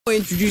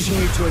Introducing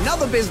you to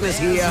another business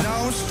here.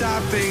 No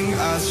stopping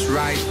us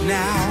right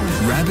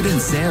now. Rabbit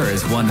and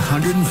Sarah's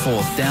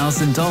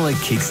 $104,000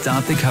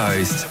 Kickstart the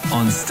Coast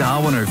on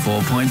Star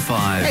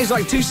 104.5. There's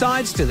like two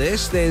sides to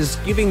this. There's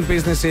giving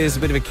businesses a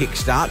bit of a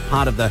kickstart,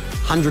 part of the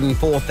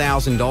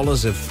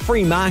 $104,000 of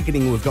free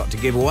marketing we've got to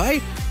give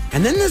away.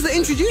 And then there's the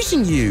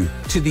introducing you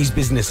to these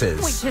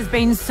businesses. Which has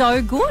been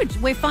so good.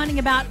 We're finding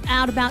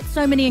out about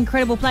so many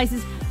incredible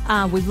places.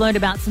 We've learned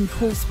about some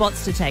cool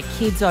spots to take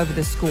kids over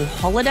the school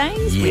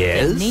holidays.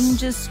 Yes. With the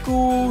ninja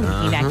school,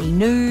 Hinaki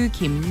Nu,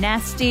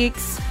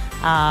 gymnastics.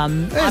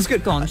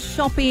 I've gone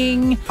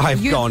shopping.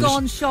 You've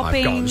gone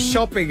shopping. I've gone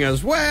shopping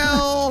as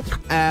well.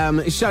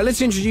 So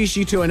let's introduce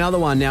you to another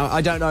one. Now, I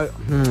don't know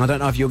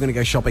if you're going to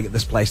go shopping at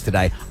this place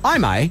today. I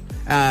may.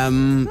 I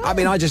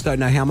mean, I just don't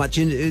know how much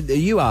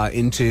you are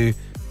into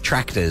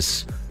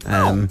tractors.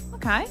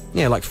 Okay.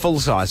 Yeah, like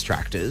full-size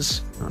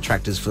tractors. Not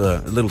tractors for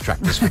little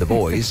tractors for the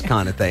boys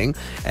kind of thing.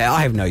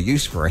 I have no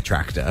use for a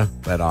tractor,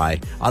 but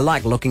I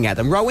like looking at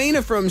them.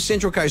 Rowena from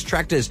Central Coast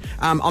Tractors.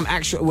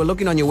 We're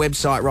looking on your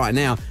website right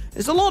now.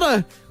 There's a lot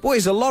of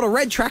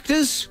red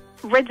tractors.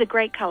 Red's a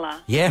great colour.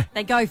 Yeah.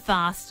 They go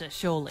faster,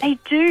 surely.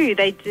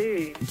 They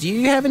do. Do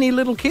you have any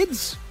little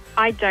kids?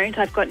 I don't.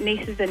 I've got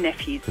nieces and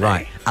nephews. Though.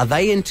 Right. Are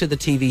they into the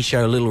TV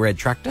show Little Red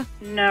Tractor?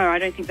 No, I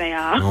don't think they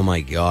are. Oh, my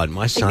God.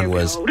 My son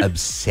was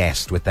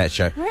obsessed with that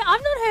show. I've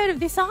not heard of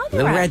this either.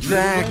 Little Red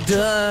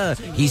Tractor,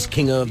 he's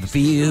king of the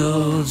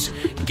fields,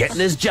 getting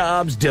his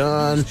jobs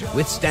done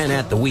with Stan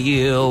at the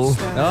wheel.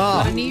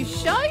 What a new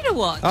show to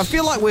watch. I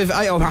feel like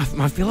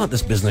I feel like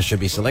this business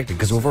should be selected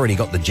because we've already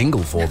got the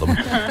jingle for them.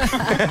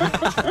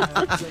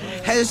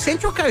 Has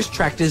Central Coast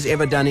Tractors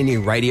ever done any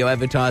radio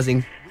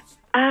advertising?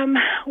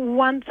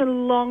 Once a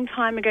long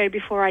time ago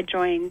before I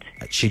joined.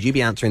 Should you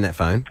be answering that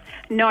phone?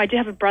 No, I do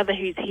have a brother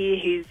who's here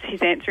who's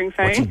answering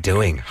phone. What's he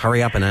doing?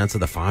 Hurry up and answer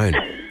the phone.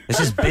 This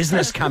is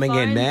business coming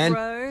in,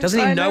 man. Doesn't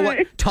he know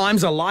what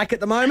times are like at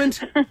the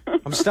moment?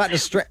 I'm starting to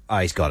stress. Oh,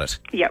 he's got it.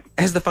 Yep.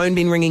 Has the phone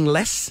been ringing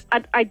less?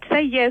 I'd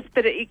say yes,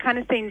 but it kind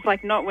of seems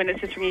like not when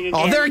it's just ringing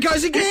again. Oh, there it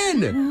goes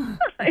again.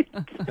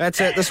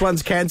 That's it. This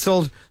one's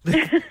cancelled.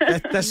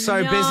 They're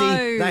so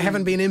busy. They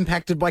haven't been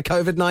impacted by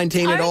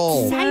COVID-19 at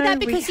all. Don't say that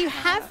because you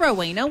have,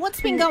 Rowena.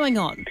 What's been going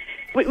on?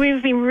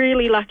 We've been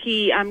really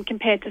lucky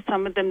compared to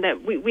some of them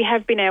that we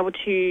have been able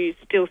to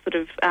still sort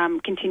of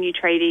continue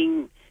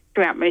trading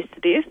throughout most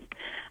of this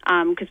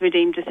because we're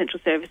deemed essential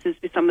services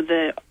with some of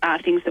the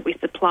things that we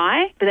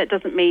supply. But that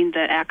doesn't mean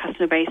that our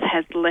customer base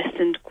has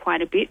lessened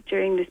quite a bit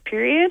during this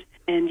period.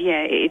 And,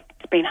 yeah, it's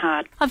been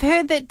hard. I've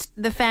heard that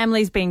the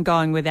family's been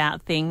going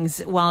without things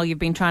while you've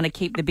been trying to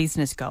keep the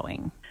business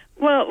going.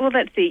 Well,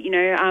 that's it. You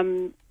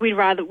know,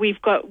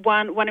 we've got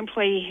one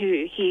employee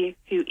who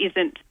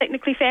isn't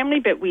technically family,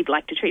 but we'd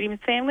like to treat him as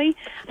family.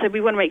 So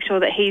we want to make sure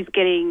that he's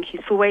getting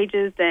his full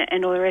wages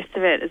and all the rest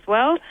of it as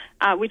well,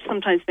 which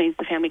sometimes means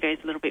the family goes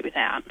a little bit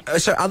without.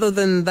 So other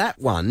than that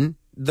one,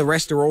 the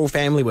rest are all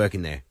family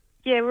working there?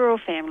 Yeah, we're all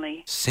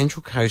family.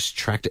 Central Coast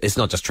Tractor. It's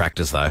not just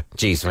tractors, though.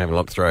 Jeez, I'm having a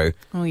look through.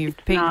 Oh, you've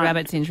piqued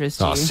Rabbit's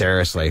interest. Oh,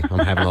 seriously. I'm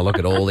having a look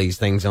at all these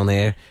things on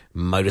there.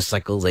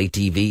 Motorcycles,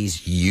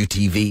 ATVs,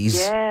 UTVs.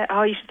 Yeah.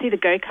 Oh, you should see the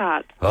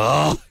go-karts.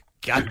 Oh,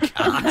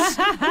 go-karts.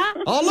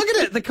 Oh, look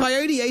at it. The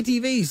Coyote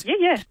ATVs.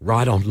 Yeah.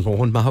 Ride on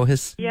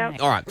lawnmowers. Yeah.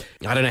 All right.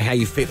 I don't know how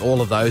you fit all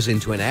of those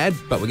into an ad,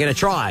 but we're going to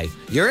try.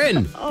 You're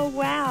in. Oh,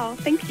 wow.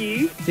 Thank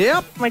you.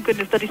 Yep. My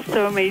goodness, that is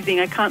so amazing.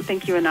 I can't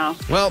thank you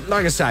enough. Well,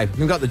 like I say,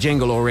 we've got the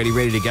jingle already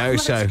ready to go.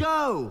 Let's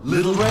go.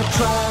 Little Red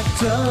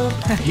Tractor,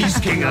 He's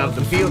king of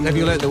the field. Have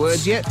you learnt the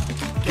words yet?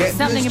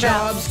 Something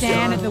about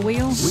Stan at the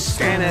wheel.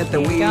 Stan at the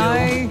wheel.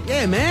 Go.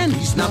 Yeah, man.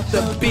 He's not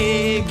the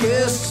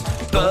biggest,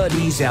 but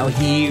he's our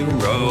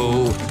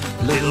hero.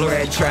 Little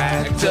Red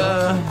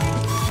Tractor.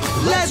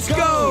 Let's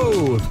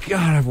go!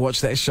 God, I've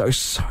watched that show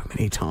so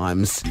many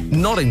times.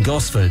 Not in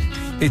Gosford.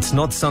 It's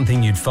not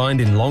something you'd find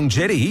in Long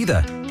Jetty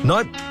either.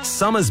 Nope,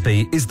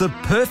 Summersby is the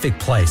perfect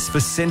place for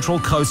Central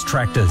Coast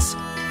Tractors.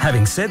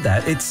 Having said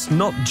that, it's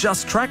not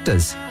just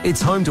tractors.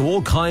 It's home to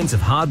all kinds of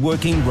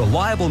hardworking,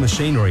 reliable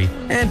machinery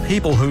and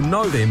people who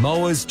know their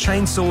mowers,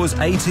 chainsaws,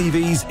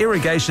 ATVs,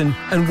 irrigation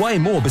and way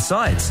more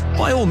besides.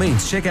 By all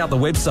means, check out the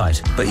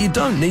website, but you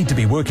don't need to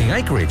be working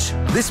acreage.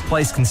 This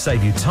place can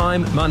save you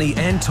time, money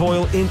and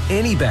toil in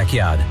any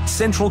backyard.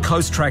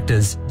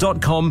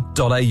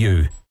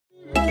 centralcoasttractors.com.au.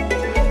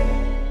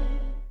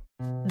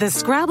 The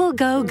Scrabble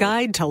Go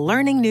Guide to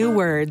Learning New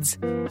Words.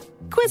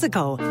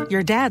 Quizzical,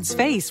 your dad's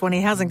face when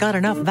he hasn't got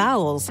enough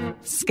vowels.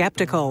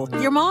 Skeptical,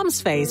 your mom's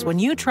face when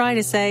you try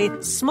to say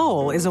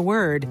small is a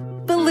word.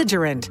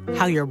 Belligerent,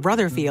 how your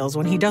brother feels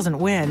when he doesn't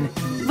win.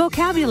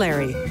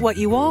 Vocabulary, what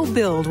you all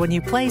build when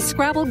you play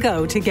Scrabble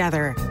Go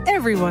together.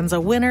 Everyone's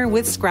a winner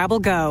with Scrabble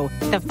Go,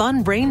 a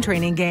fun brain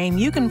training game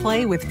you can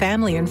play with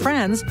family and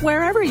friends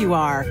wherever you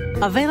are.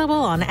 Available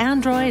on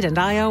Android and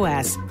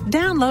iOS.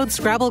 Download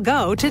Scrabble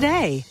Go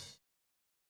today.